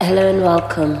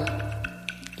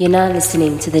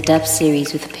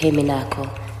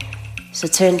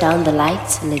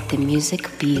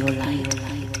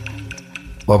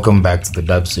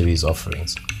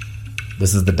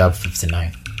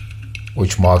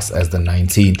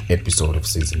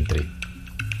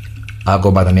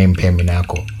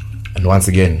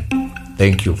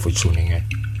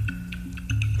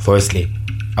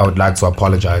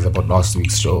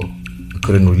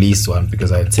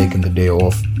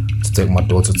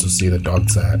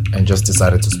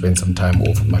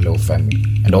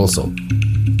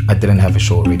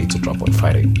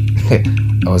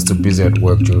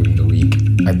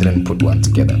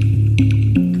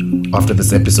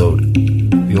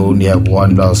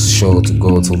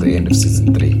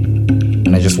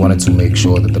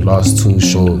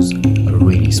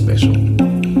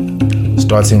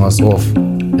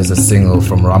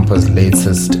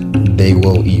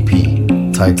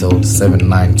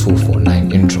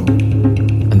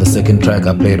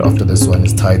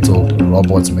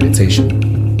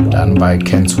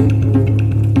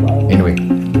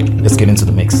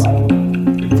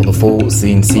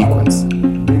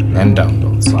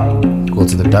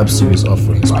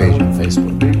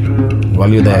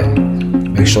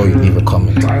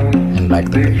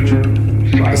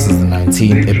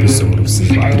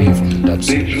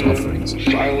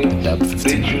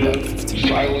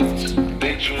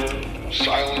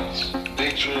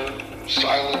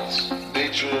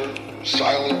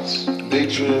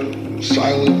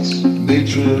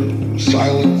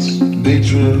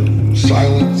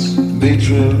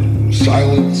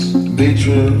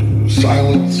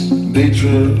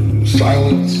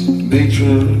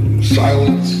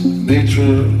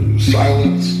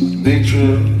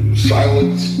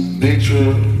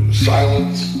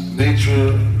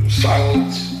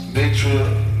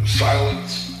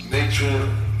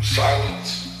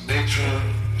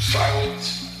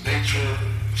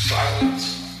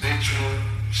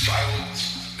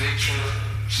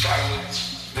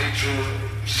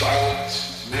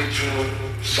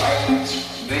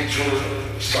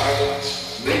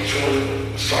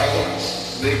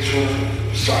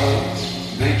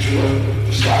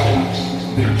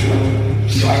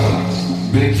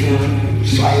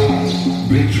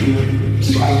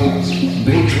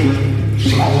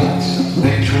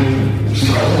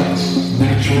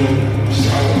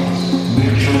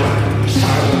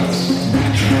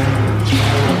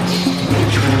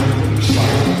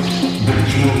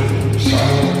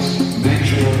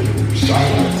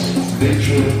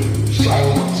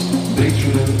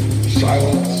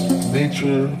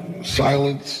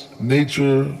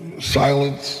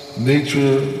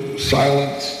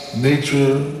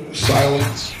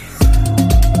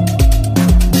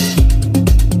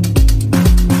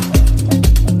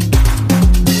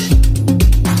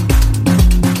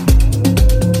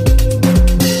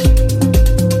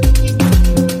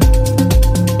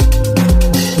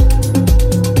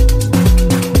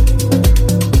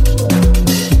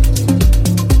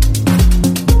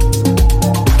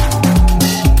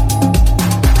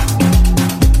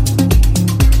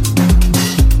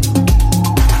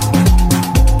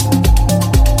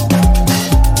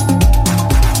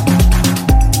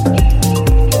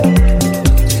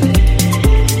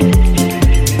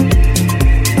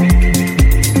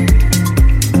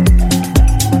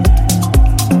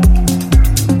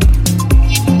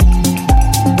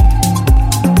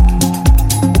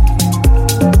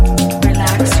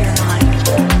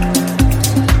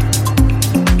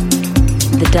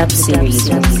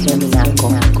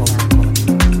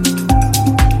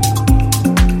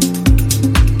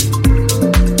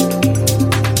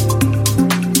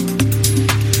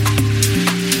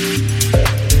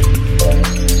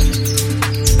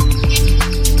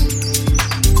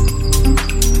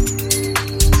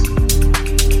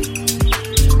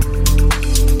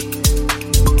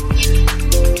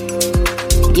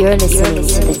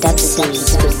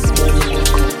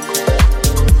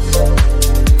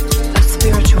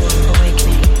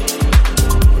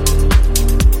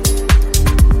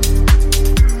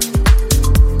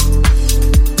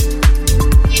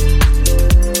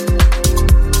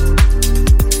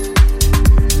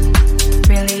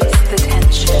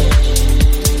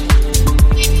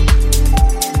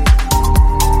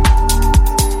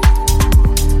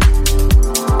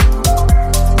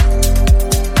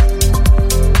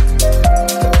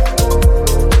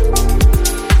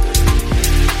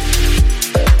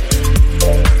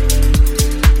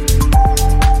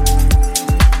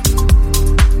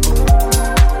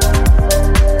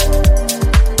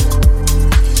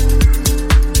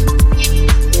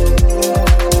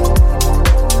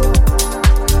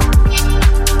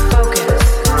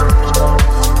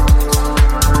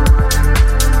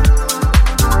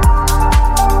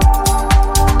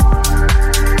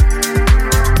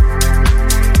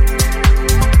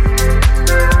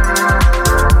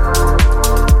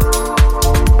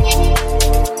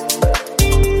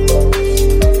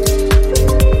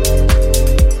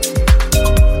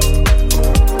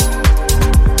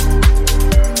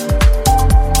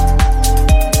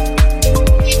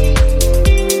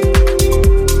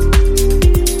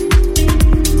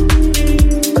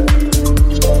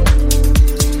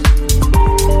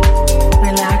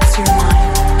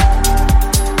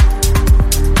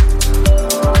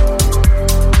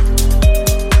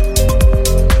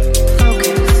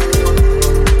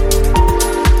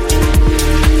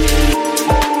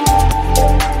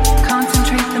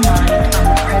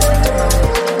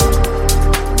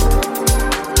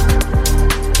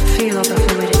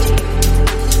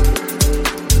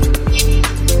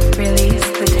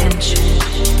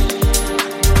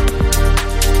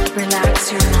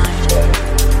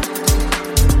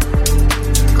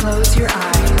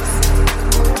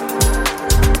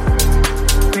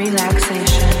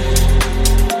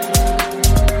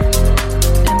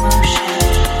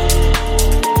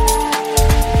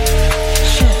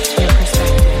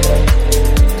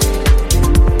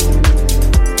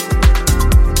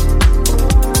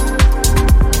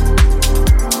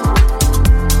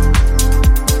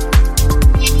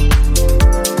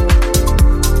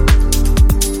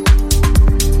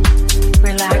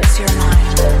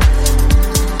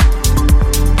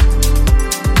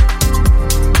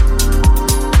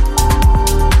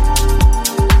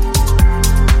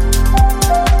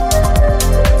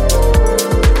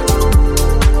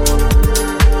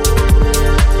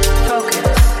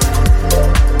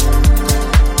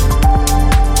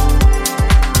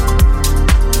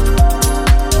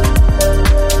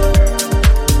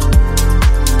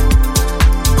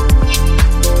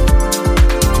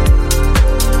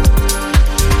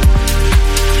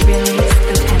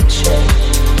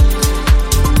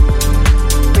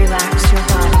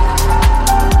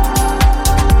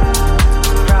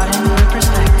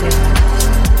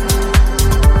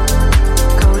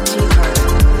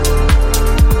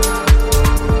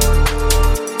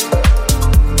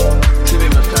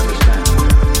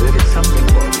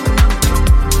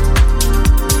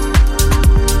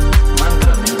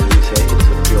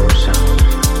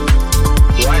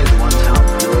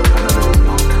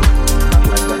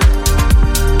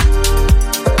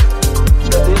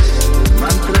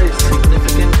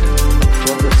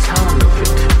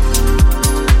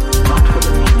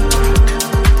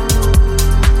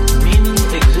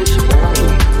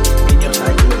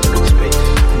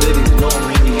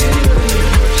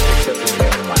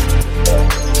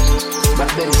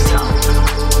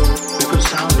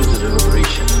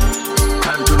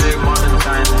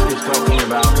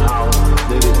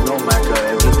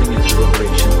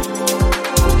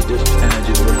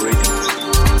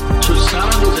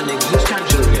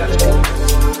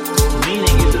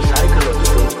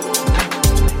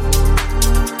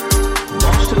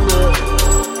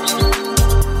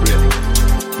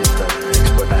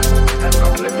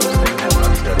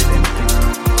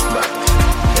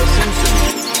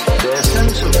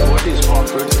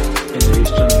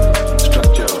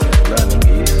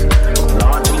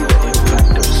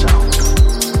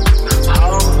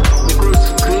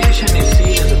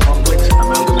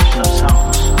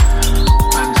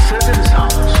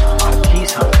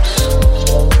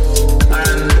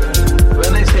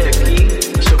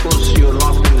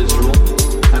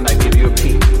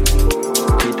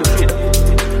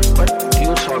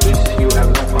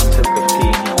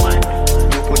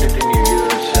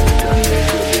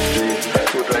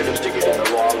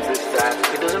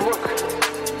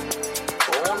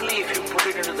only if you put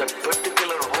it into that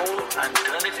particular hole and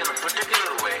turn it in a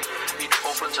particular way, it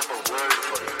opens up a world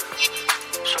for you.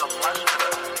 So a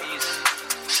mantra is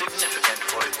significant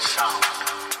for its sound.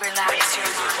 Relax your Meaning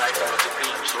is a psychological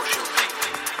and social thing.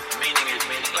 Meaning is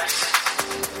meaningless.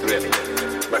 Really.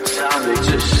 But sound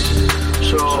exists.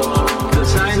 So the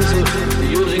science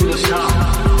of using the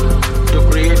sound to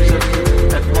create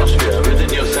an atmosphere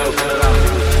within yourself and around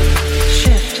you.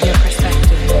 shift your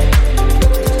perspective.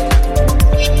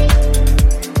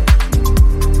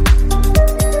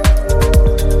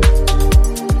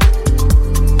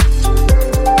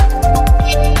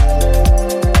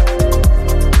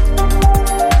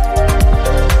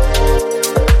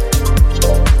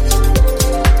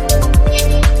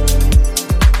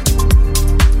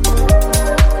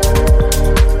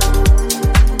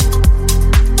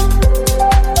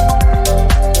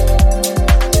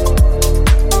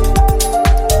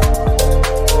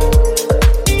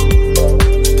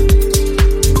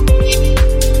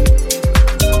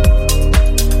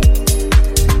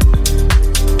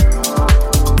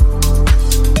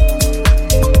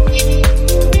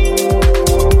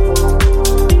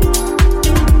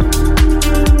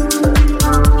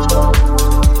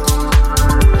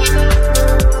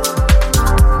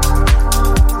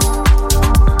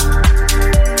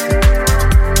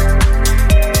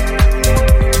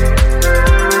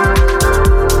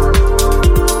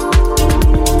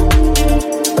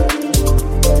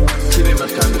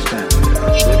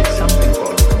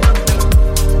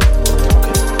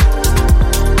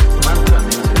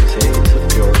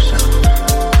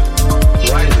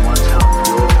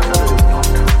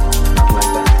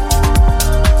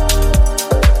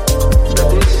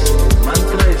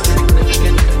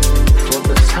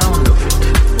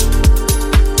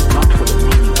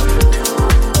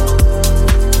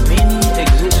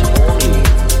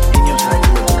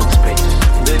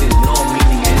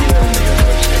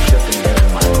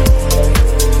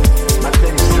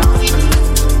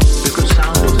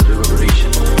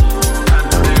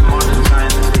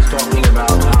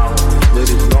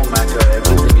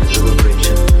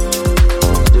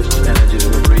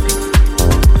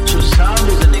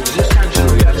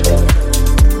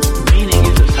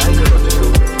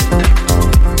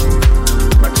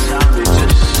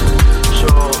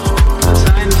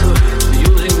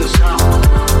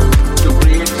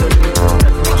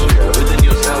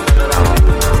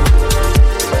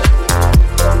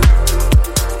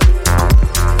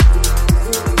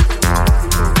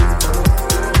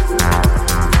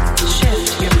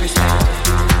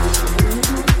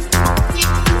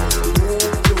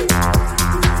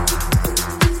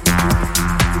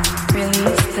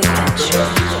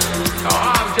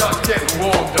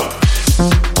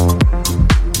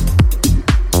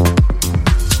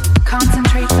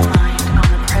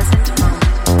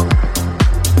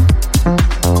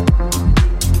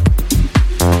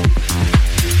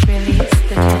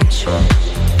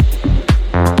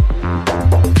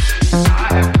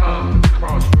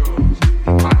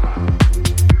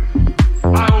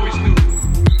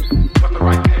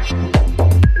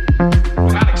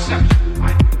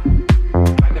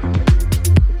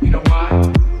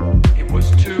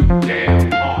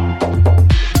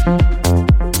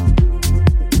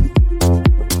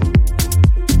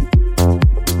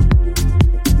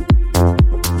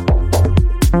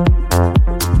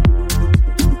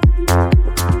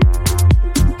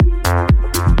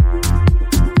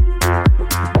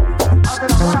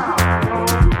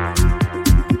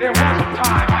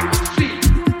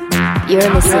 You're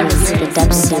listening to the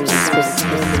Dub Series with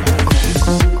Vanco.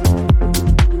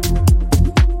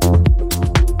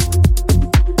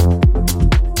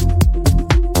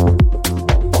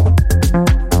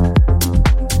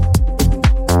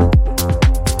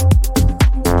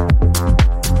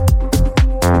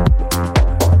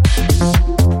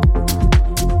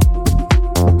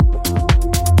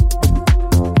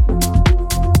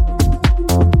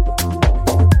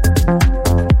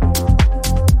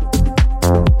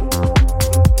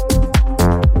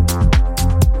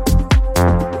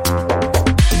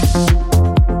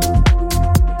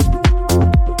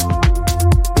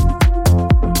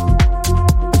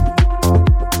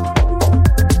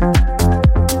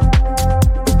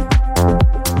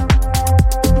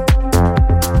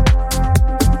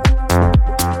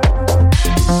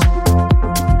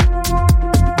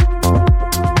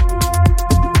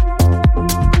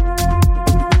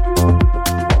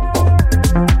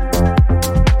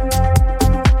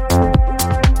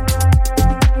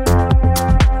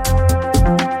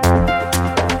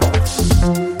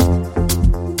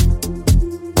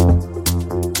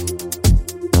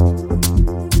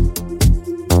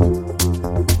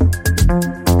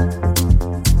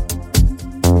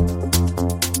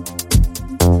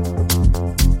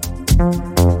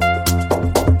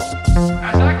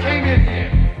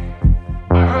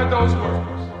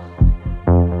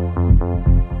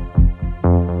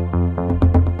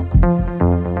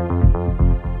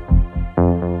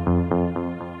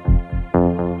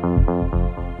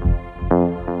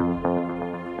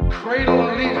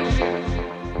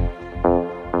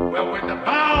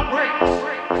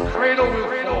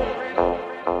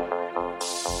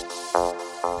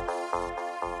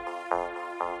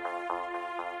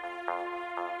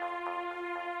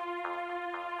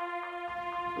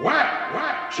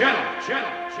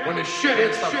 when the shit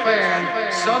hits the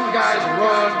fan, some guys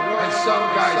run and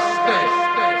some guys stay.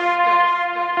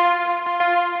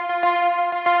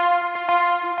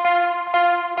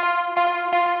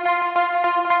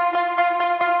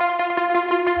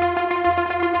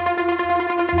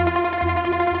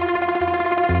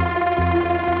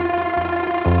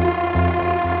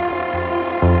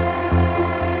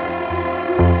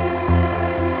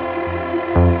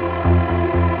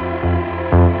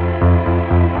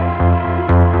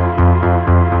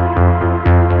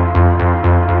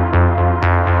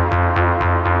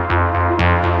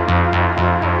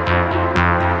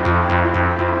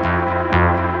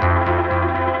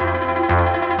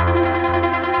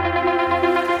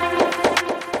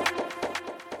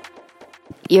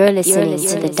 You're listening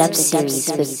to the Dub Series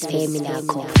with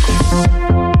Peminako.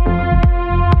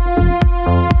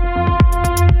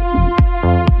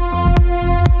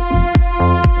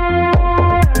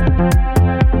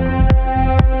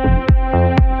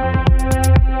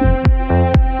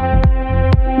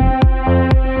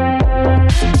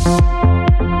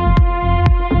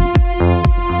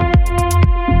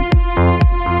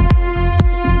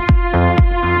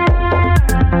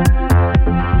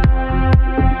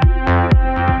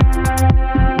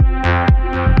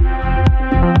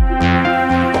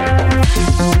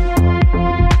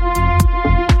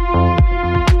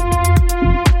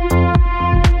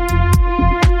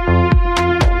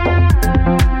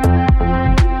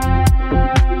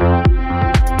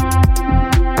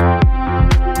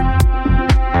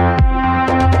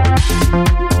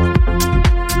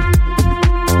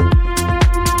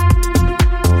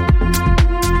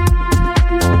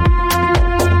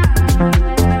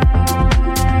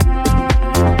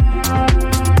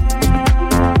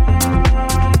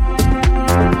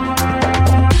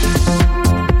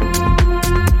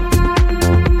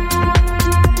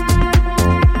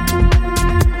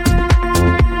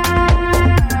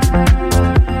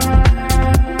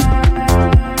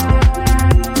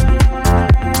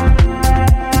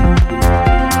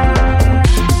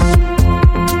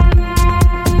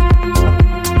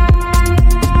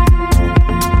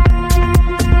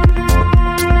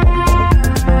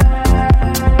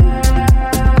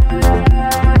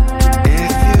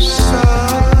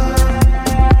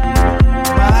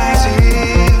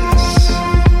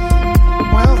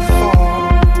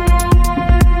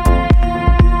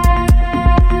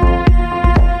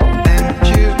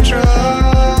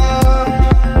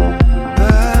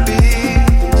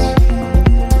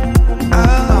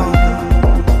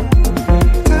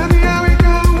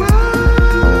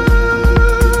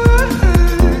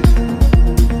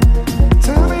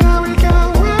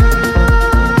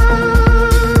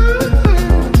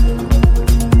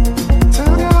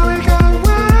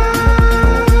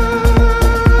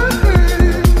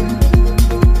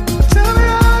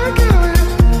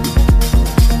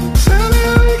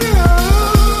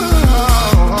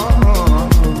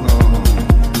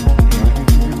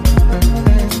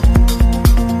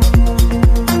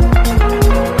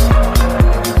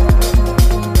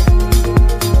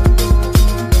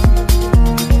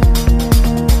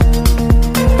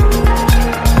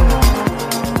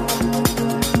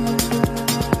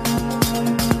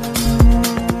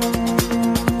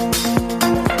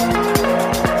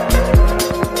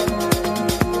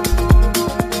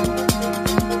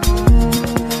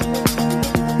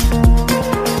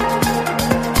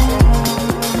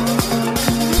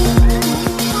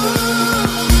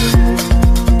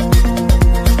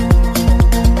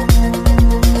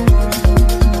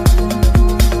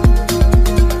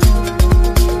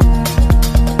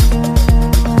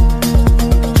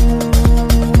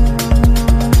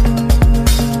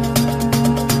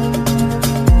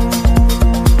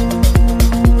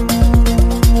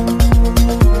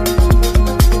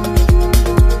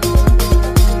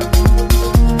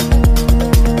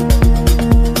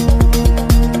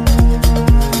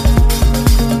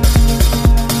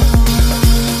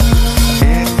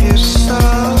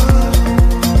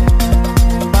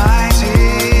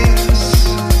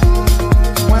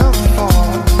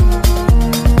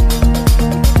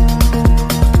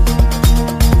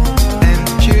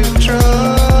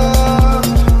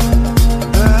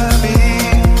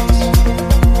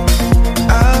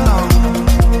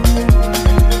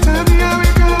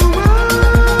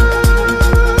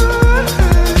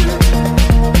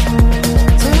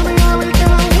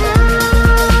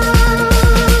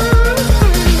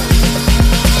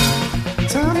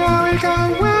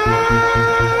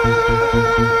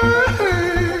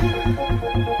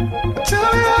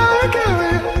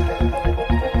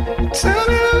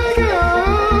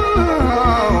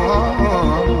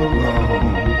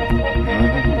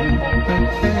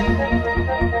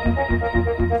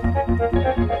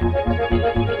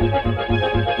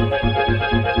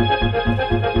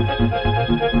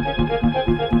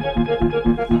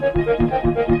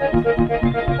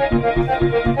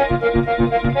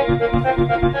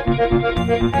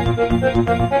 Tell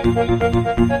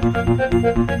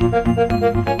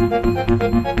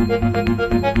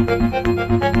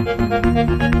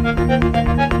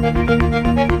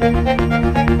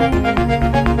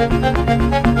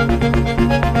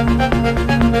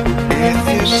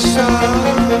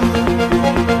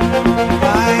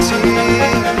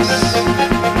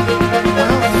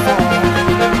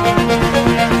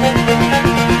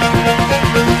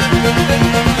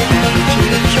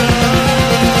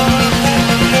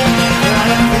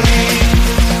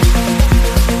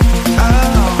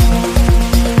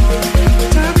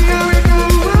me how it goes.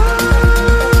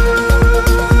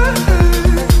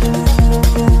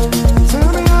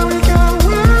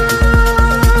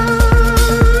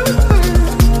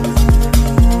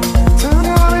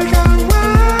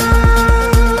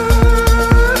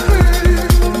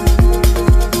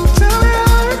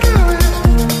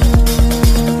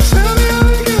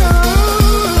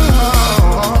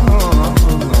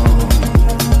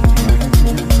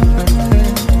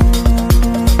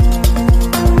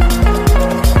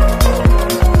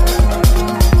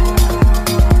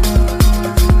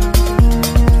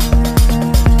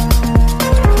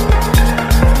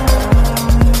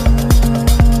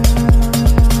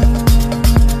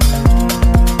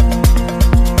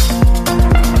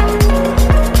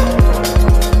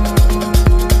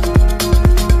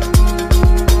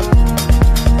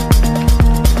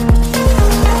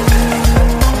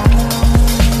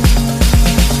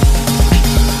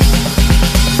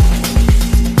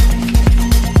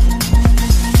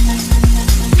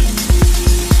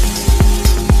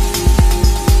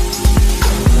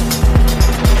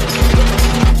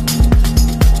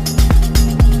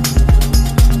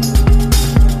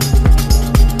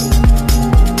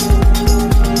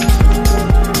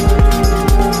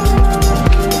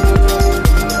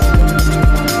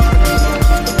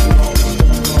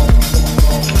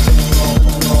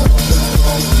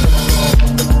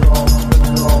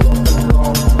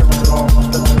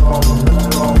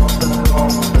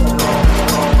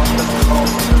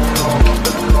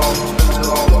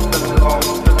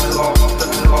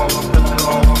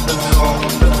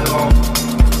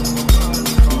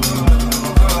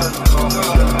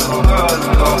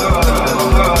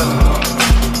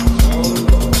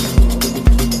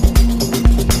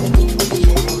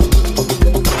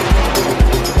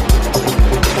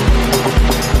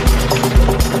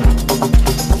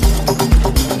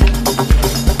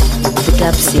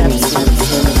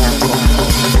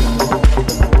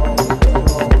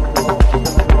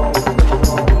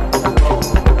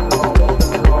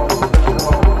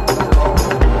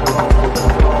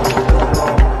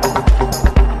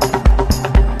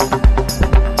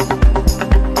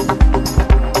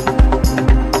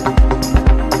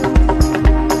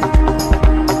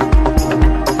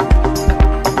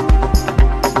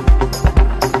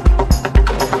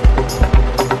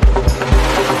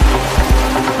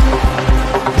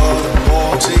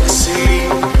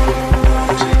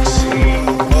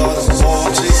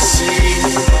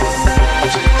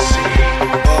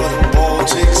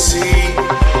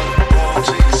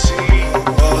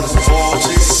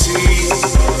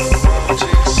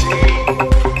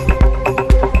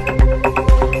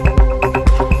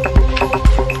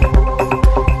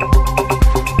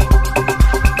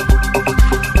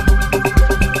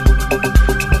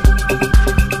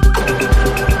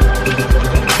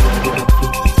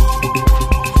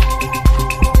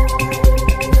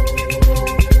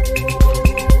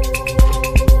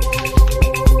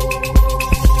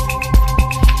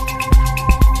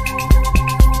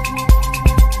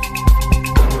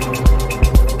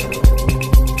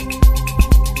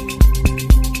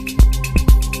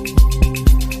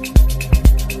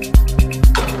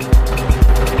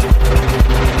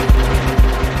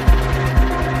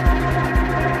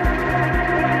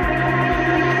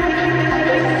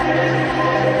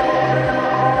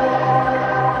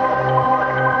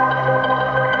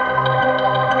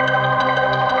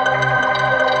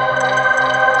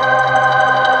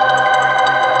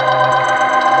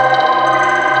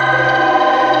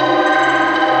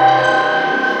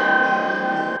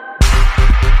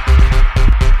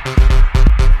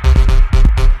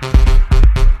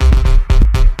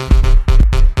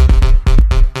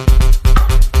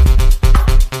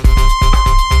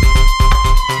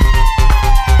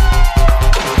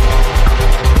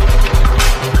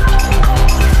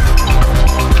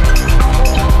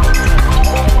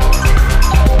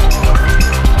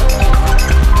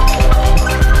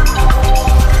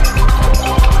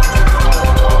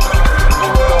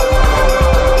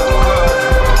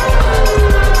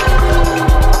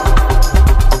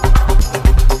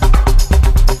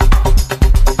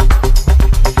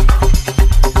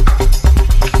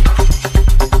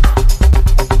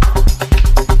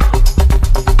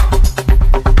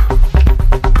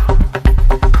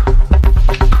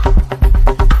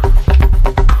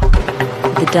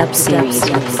 dub series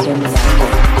with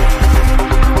WhoMadeWho.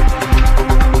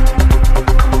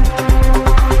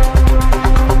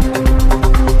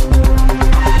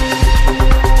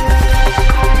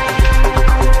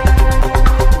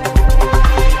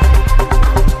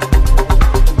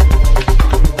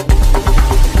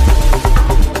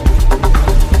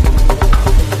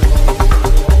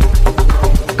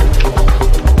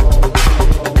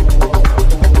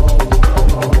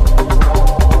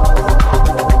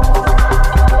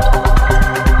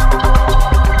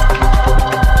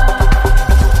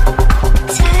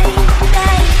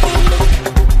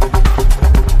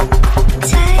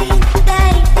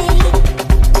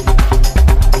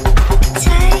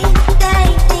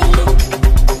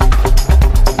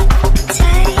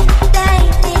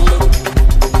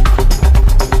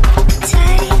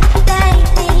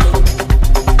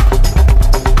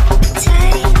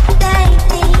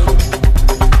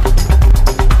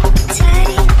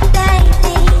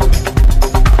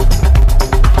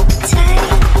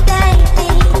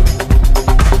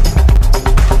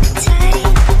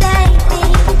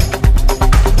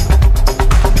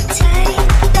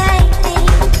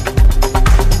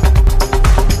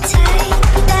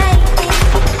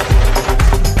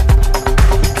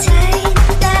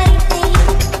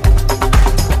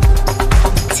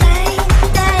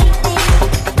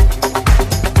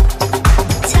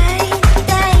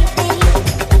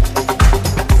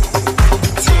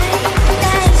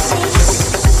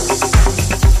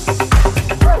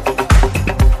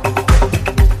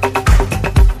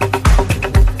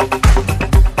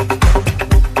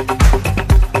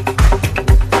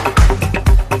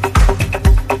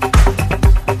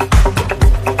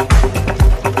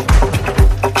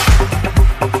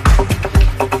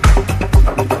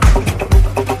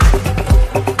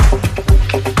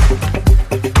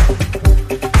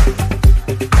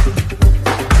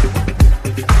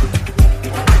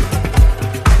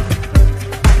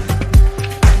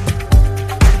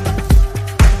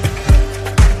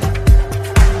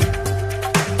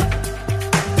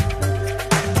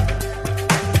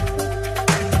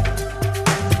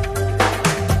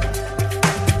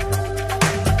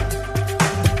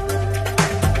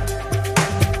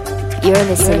 You're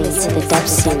listening to the dub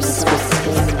series with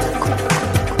WhoMadeWho.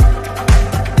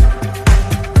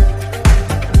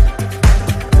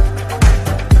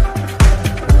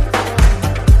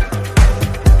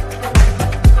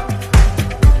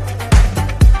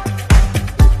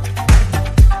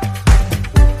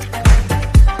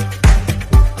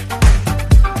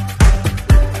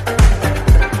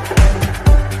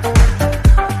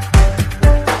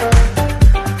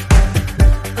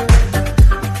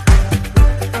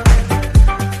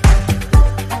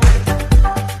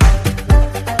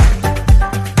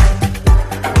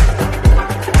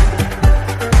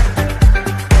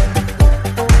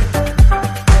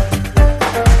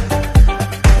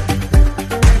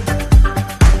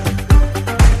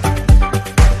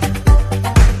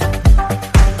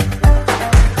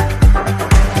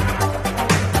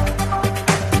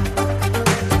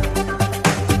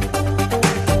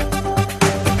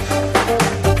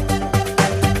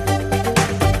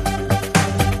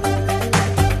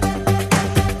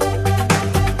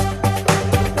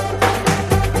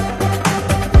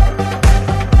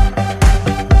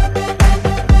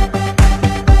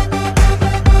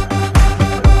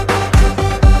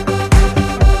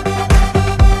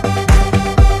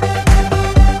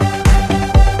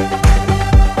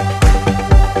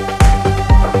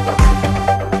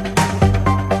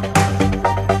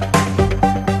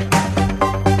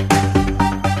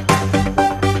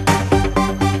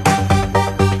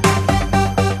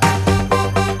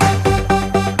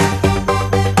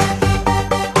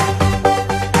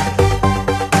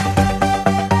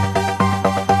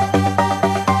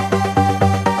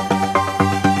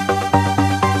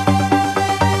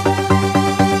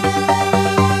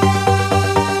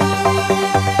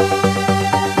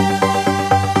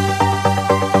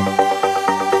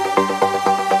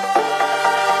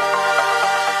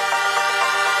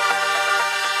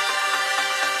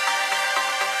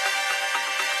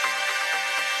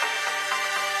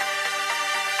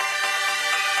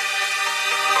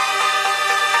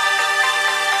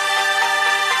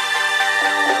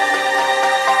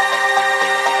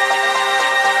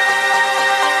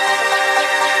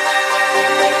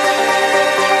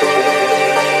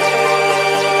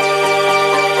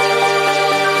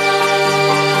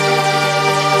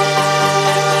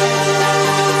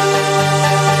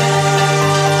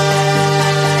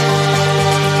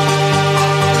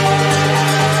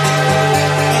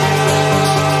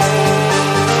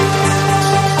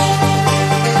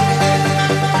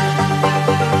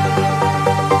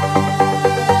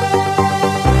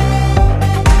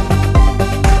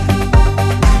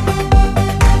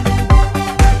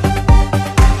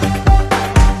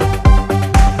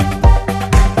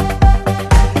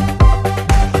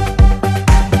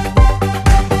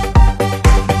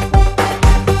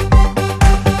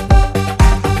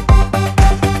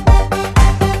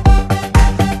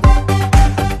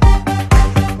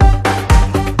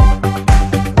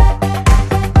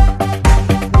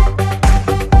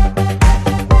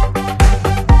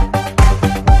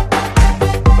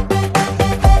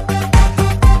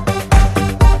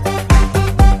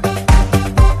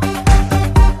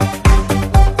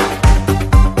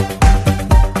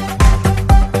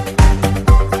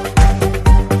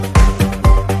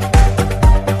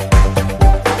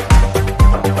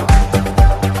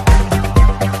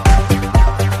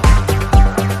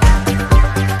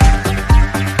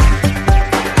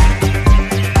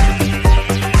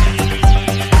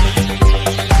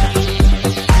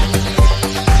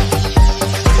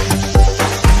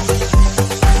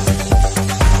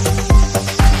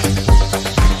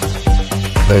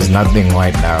 There's nothing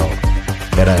right now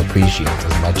that I appreciate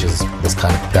as much as this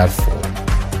kind of platform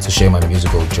to share my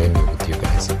musical journey with you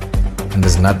guys. And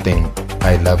there's nothing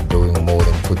I love doing more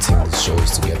than putting these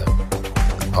shows together.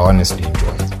 I honestly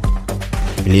enjoy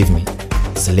it. Believe me,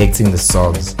 selecting the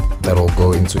songs that will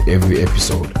go into every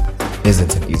episode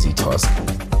isn't an easy task.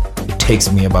 It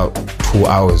takes me about 2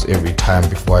 hours every time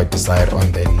before I decide on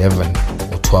the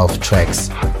 11 or 12 tracks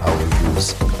I will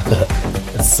use.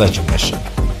 It's such a mission.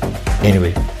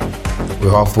 Anyway, we're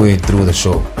halfway through the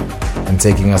show and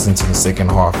taking us into the second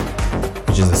half,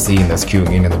 which is the scene that's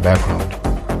queuing in the background.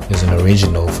 There's an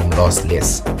original from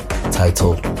Losless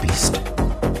titled Beast.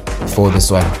 Before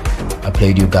this one, I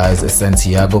played you guys a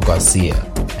Santiago, Garcia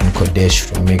and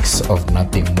Kadosh remix of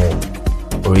Nothing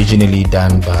More, originally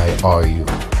done by Re.You.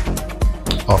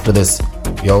 After this,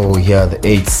 y'all will hear the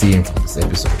 8th scene from this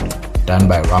episode, done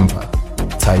by Rampa,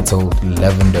 titled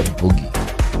Lavender Boogie.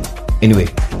 Anyway,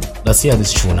 let's hear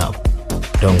this tune out.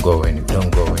 Don't go anywhere, don't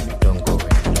go anywhere, don't go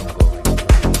anywhere, don't go anywhere.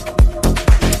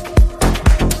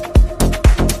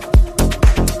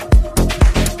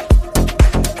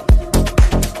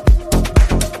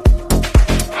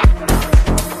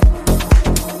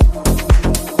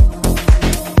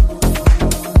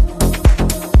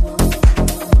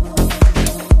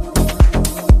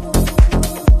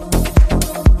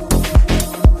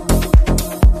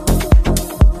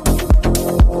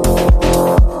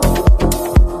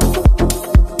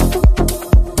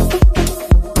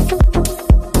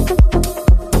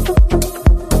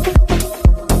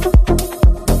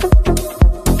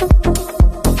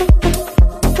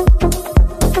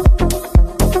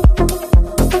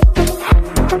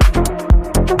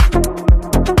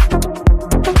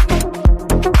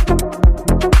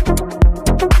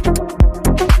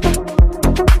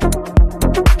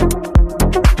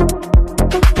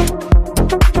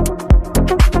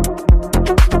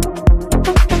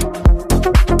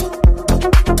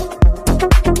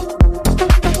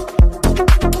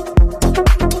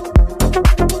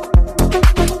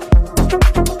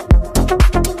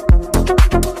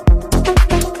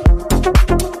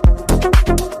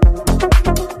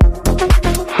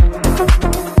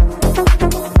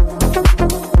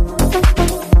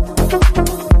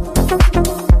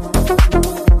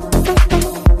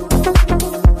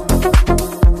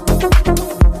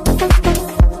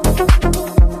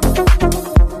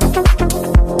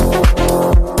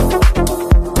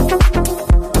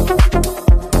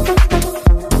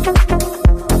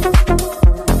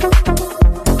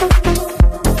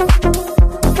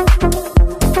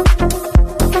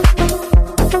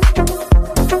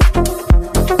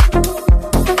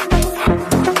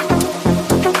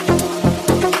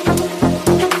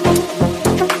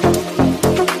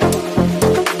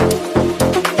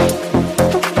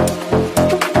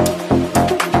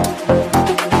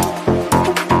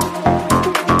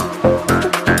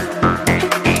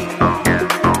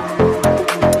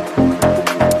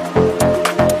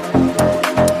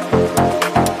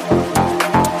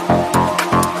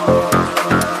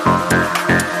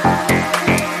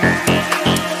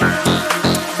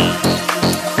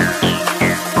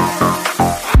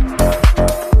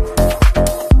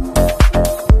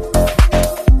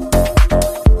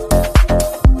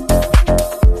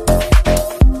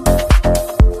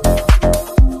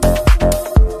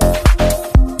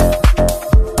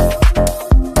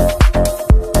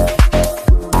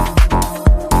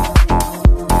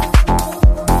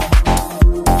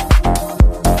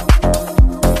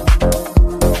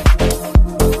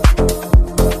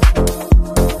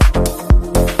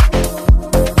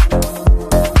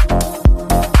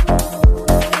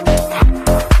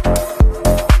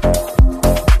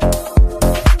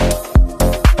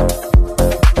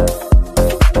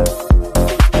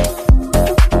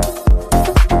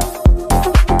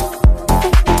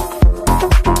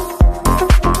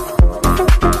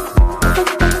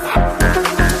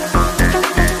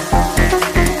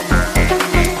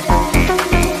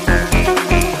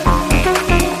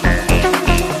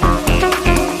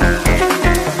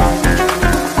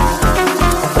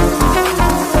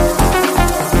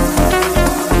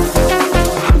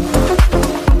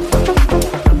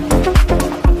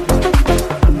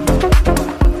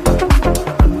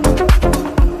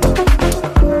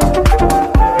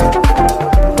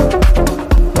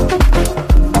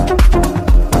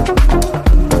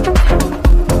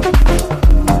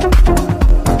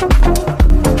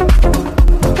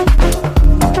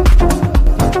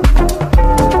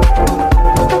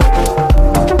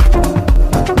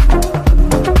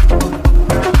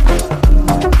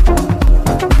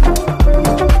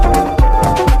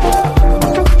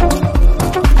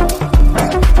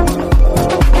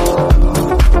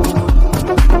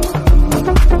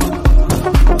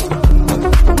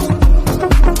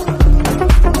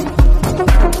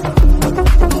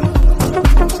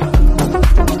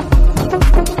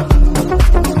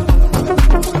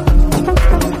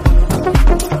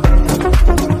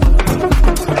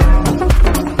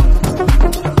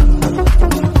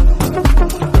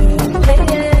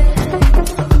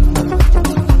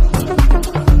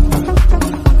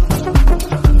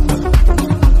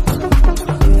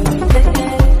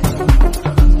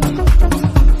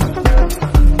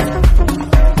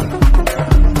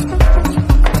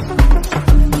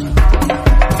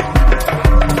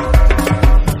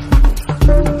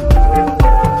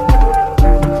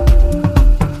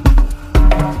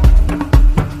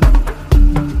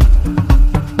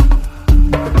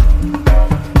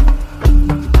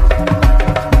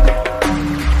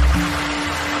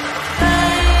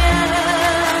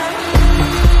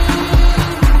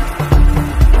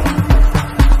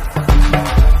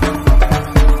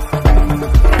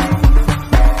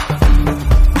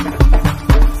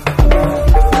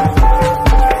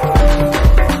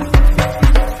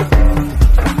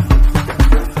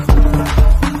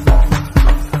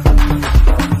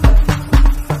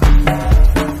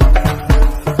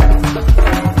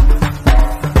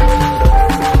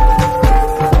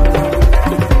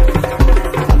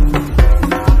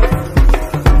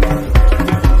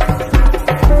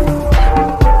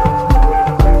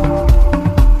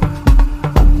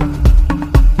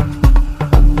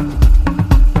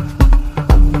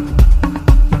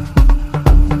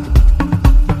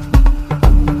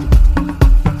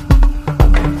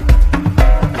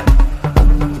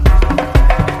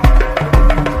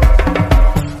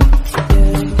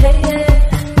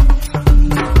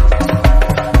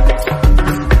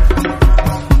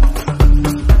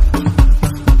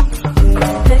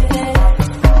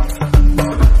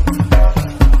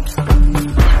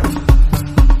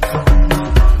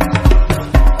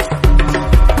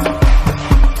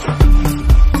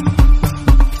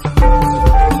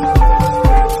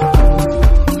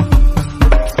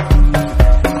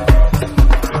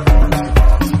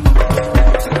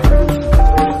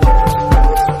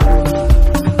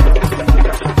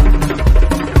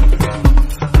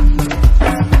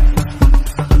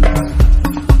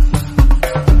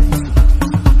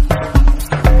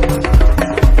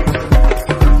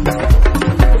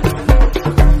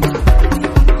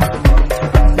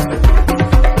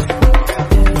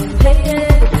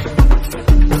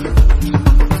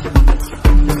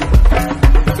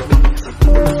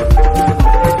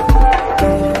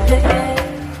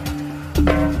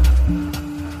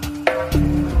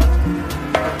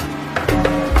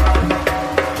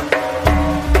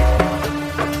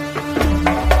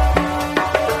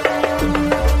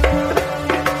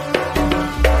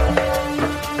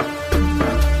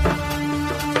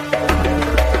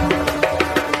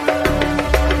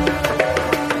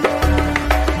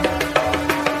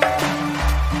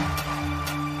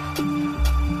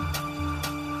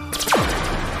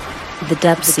 the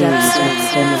dub series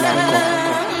with Vanco.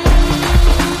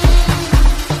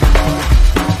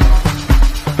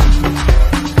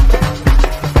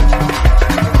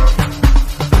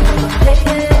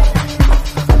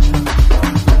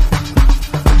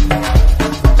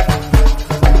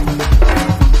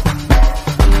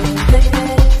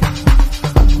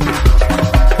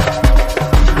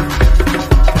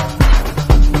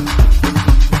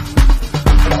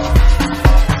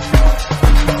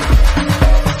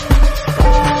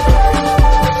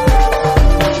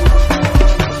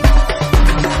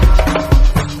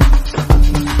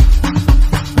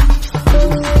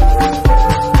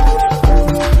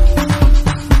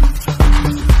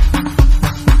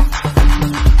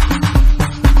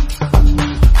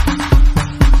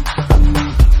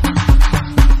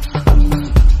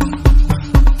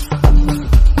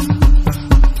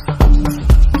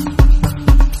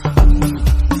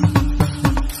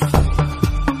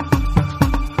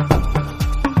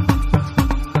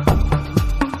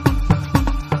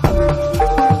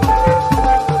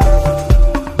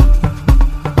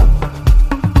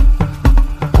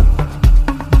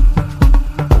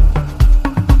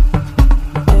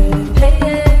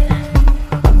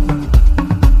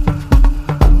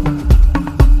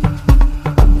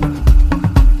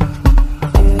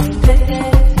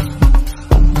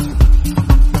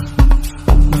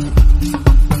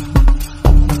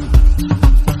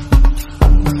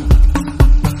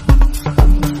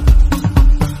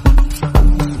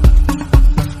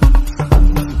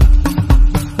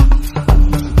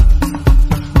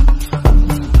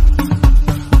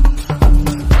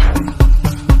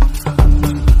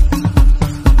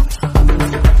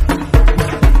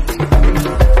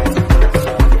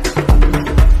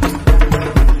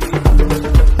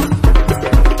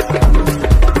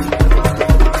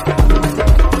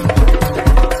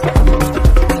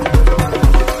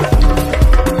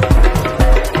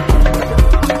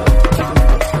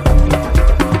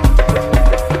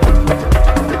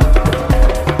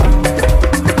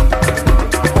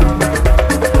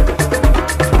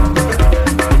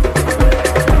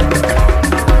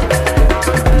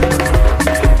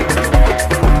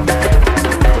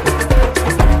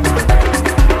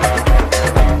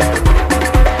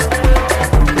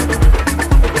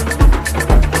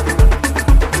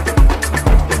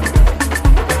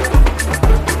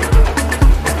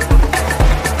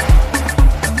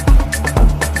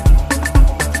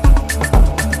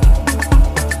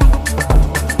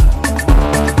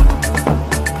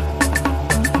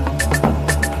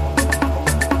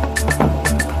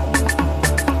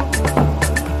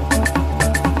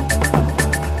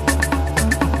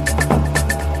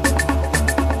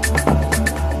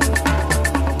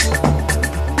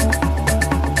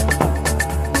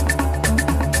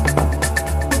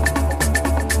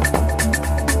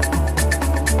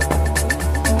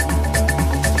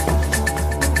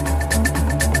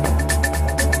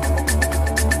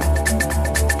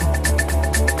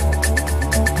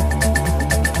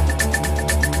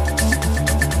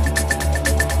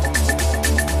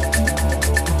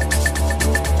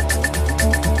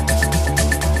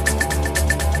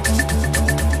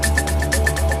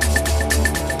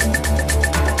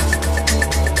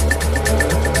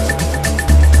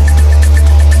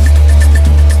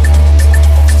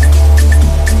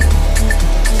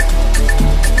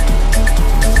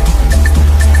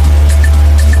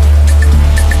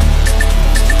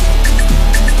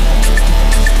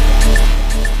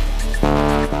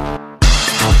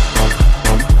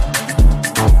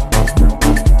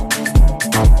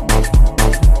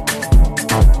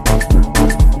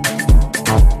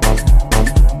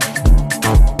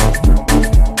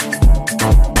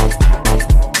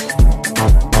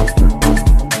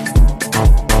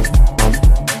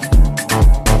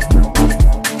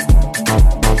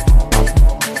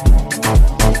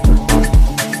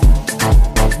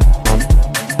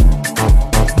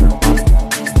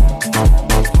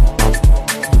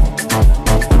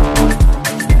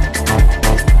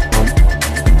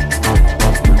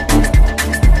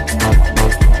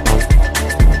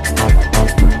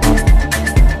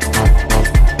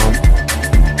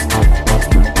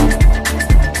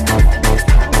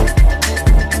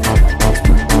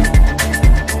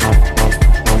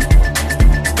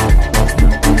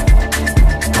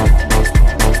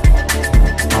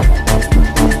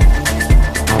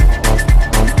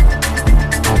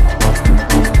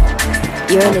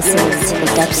 You're listening to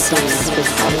the Dub Series with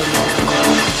Fadi.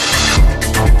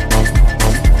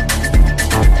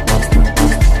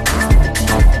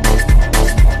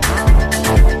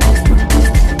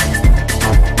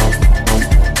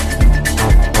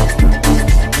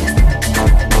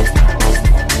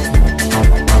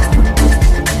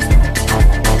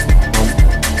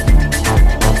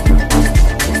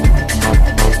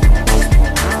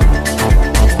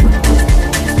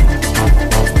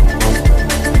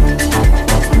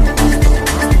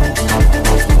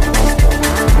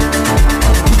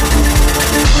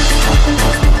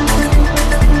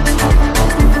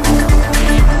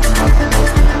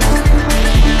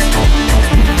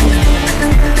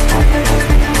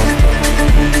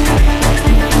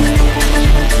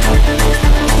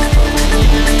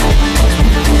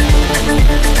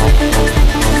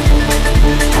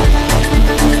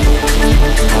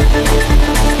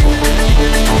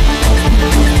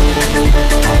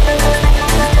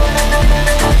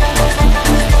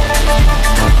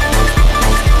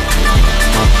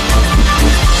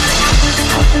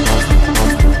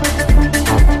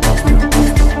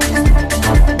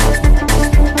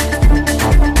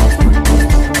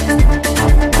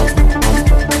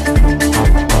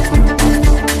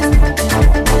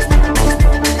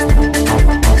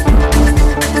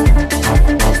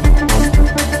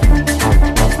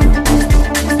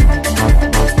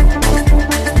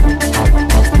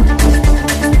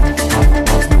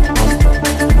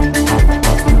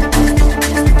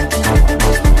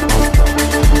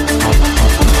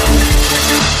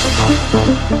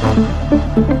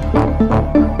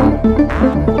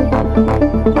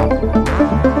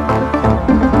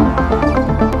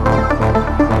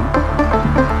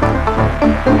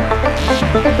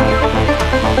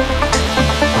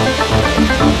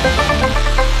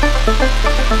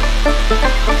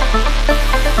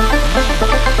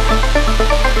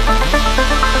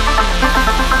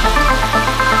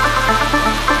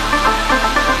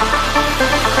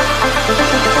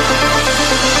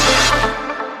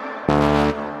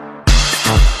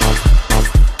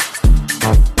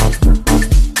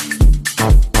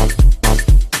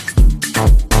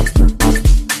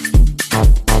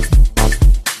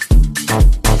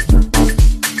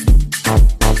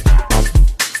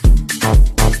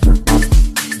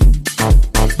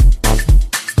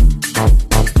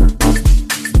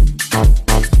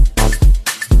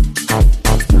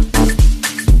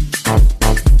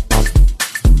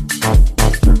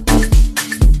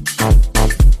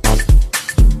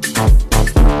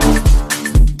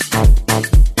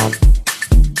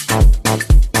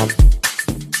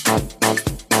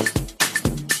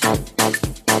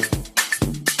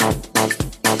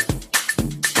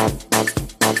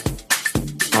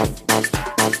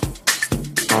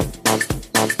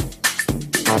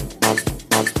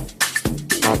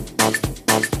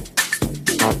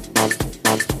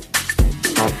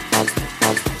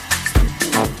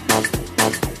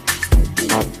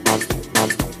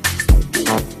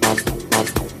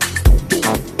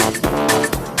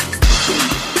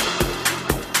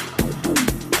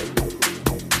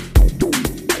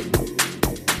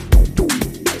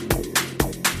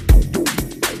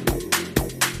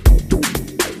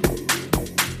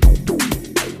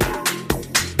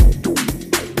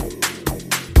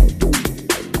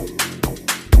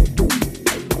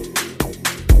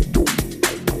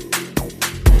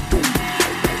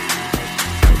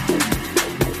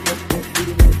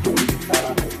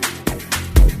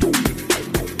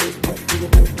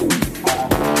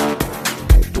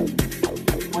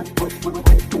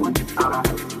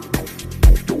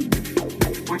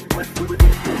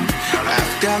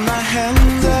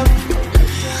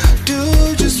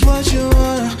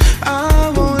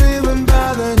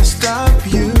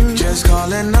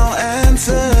 get no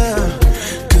answer.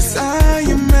 Cause I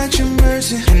am at your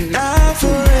mercy, and not for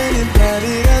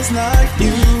anybody else, not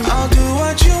you. I'll do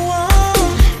what you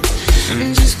want,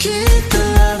 and just keep the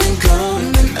loving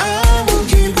going, and I will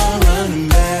keep on running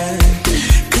back.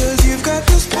 Cause you've got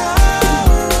this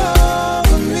power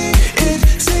over me. It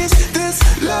seems this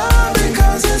love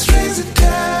because there's strings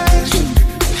attached.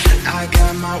 I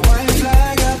got my white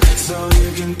flag up, so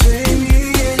you can play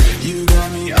me in. You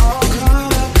got me all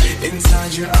caught up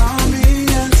inside your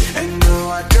ambience, and no,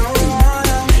 I don't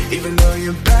wanna, even though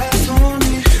you're bad for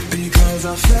me, because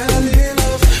I fell in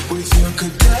love with your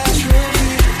catastrophe.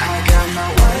 I got my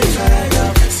white flag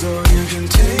up, so you can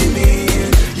take me in.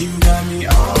 You got me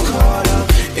all caught up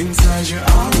inside your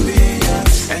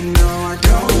ambience, and no, I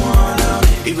don't wanna,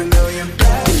 even though you're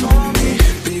bad for me,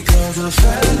 because I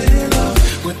fell in love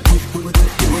with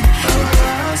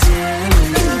I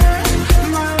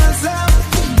surrender myself,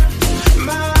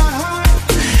 my heart,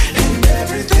 and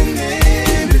everything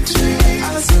in between.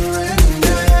 I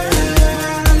surrender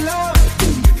my love,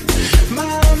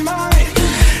 my mind,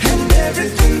 and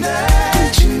everything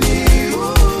that you need.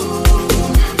 Ooh,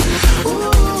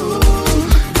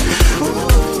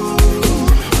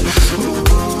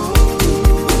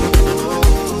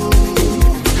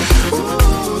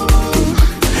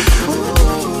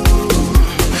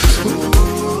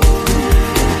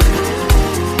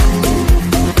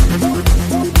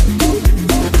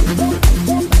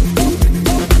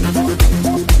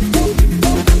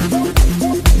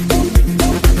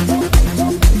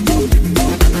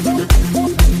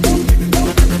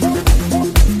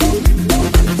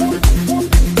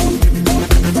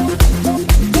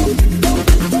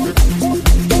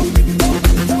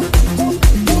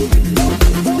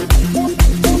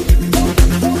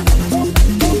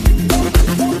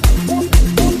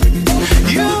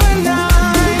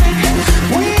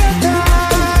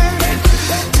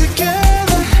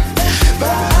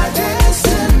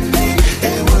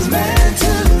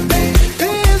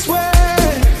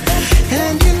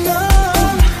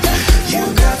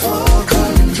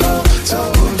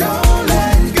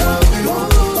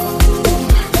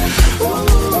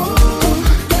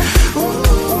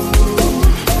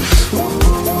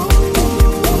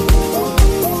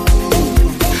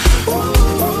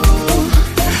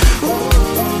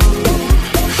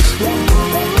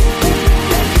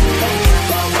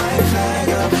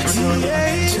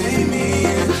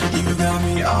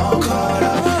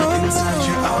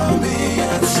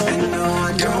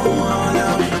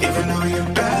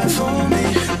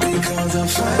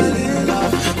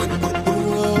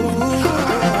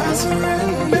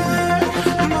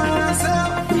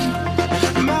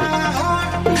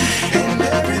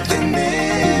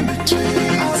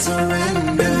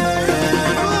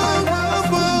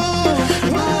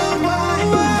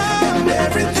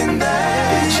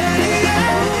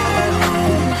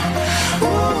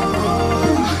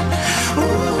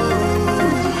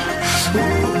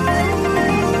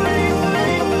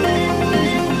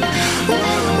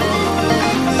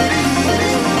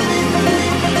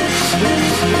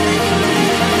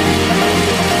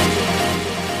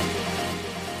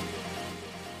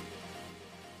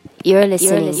 You're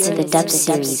listening to the Dub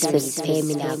Series with Pay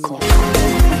Me Now.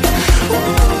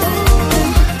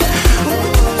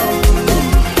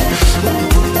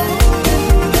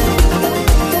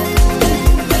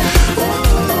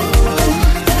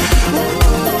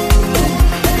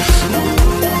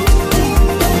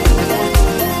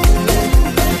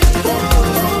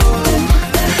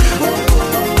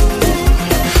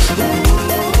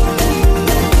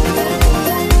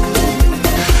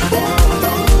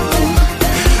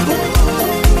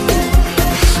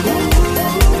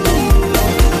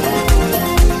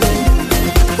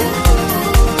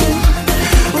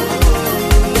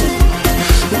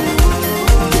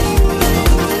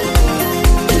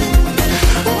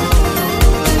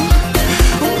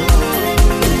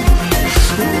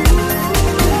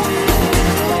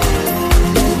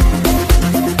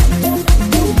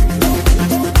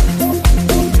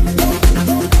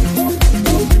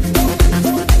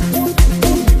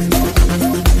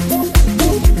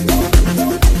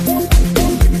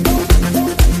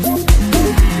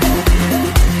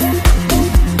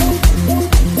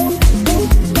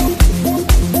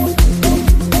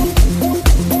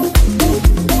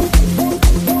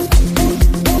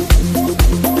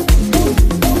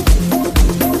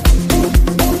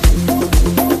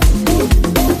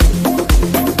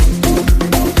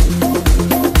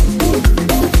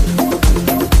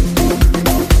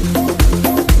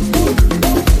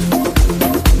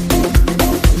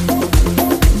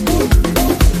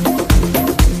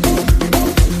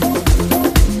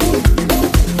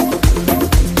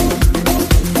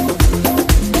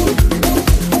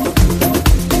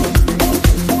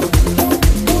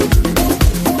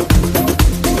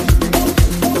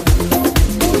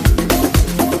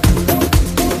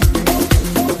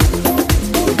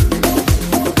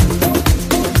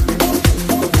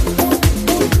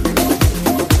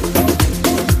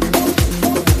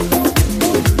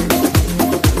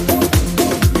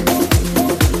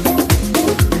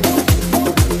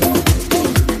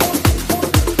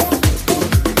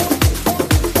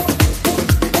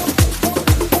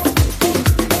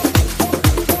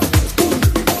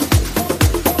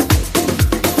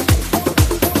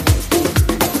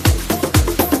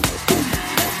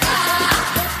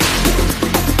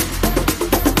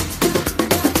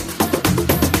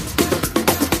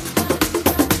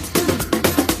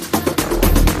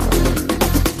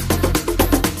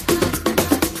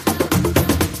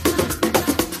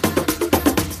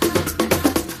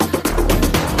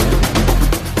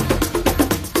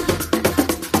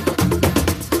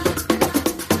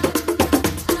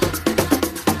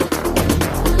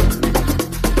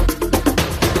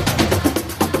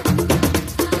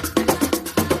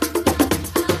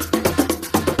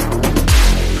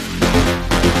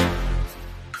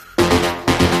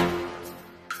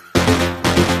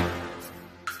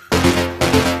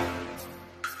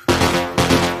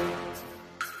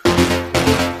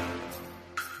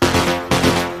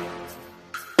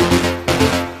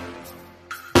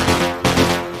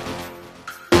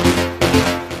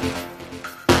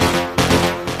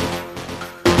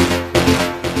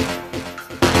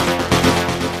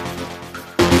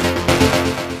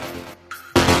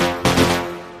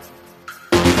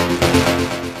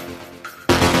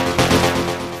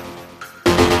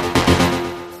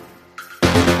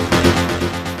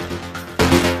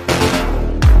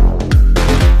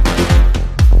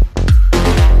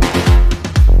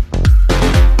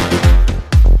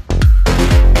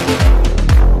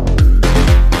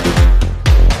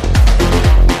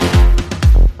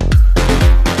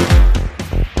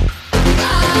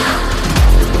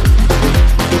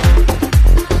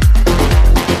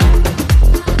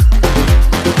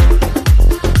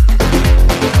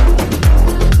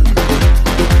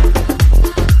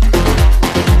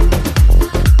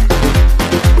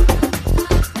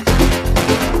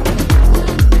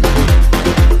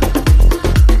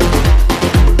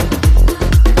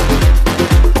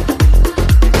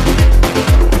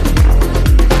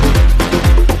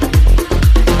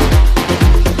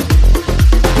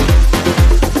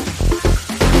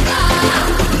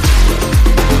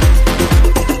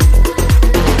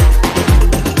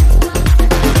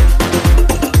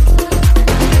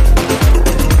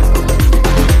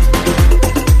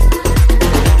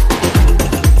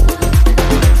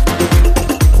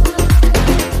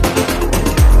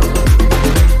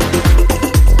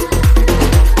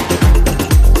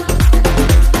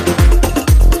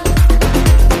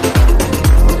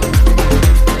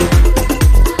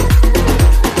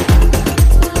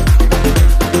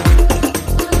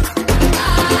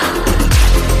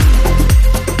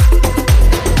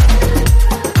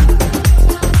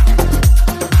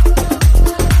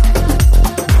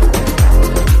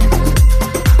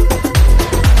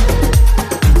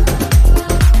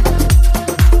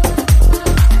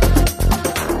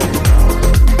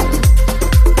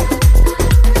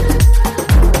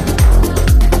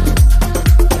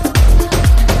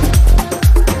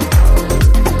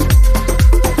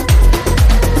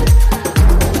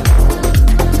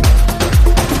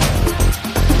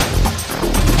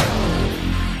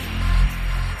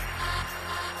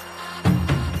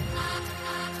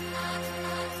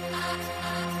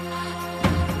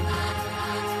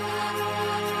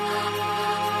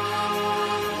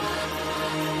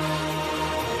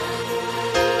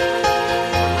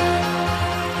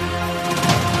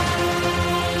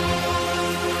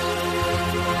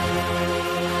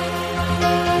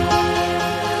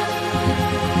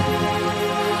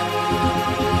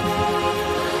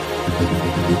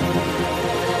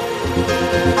 You're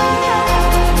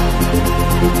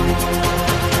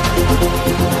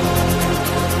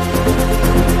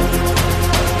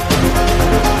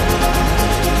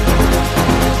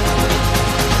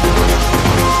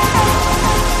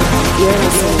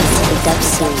listening to the Dub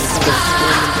Series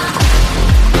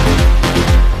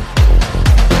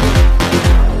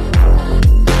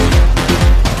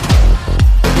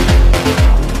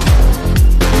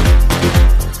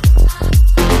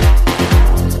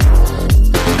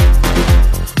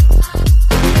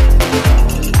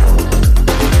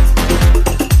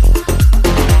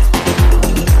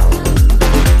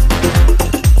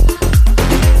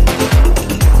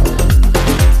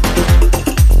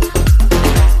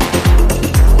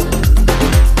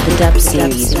with Dub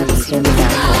Series with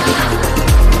WhoMadeWho.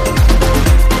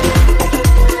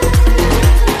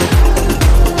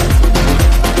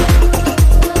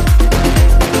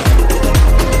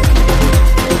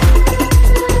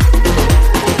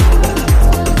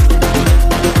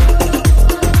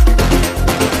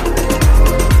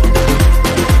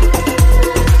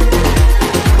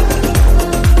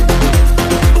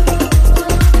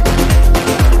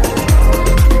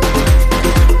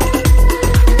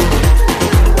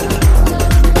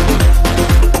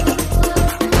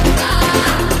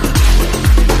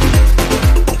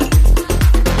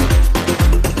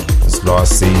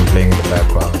 Last scene playing in the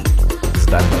background is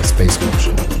done by Space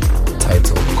Motion,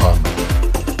 titled Karma.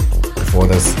 Before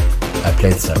this, I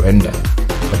played Surrender,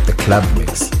 but the club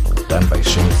mix done by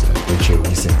Shimza, which he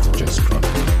recently just dropped.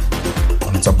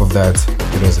 On top of that,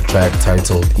 it was a track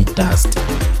titled iDust,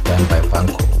 done by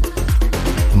Vanco.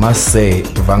 I must say,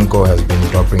 Vanco has been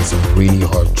dropping some really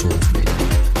hard tunes lately.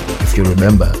 If you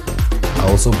remember, I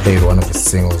also played one of his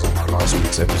singles on our last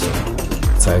week's episode,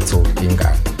 titled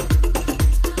Ingang.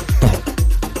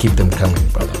 Keep them coming,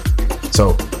 brother.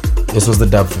 So, this was the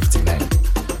Dub 59,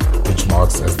 which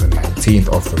marks as the 19th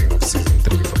offering of Season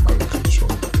 3 for my weekly show.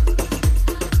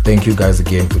 Thank you guys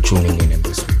again for tuning in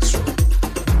this week's show.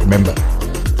 Remember,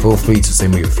 feel free to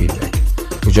send me your feedback,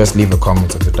 or just leave a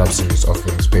comment on the Dub Series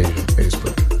offerings page on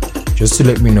Facebook, just to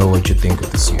let me know what you think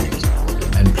of the series.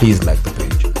 And please like the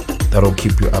page. That'll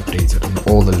keep you updated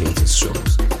on all the latest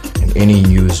shows and any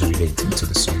news relating to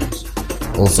the series.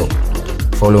 Also,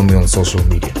 follow me on social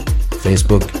media,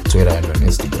 Facebook, Twitter, and on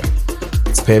Instagram.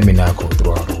 It's WhoMadeWho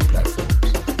throughout all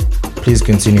platforms. Please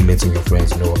continue letting your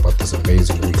friends know about this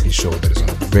amazing weekly show that is on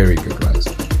a very good rise.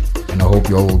 And I hope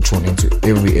you all will tune into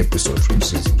every episode from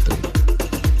Season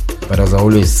 3. But as I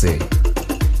always say,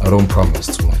 I don't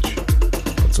promise too much,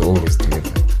 but to always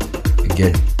deliver.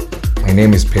 Again, my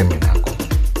name is WhoMadeWho.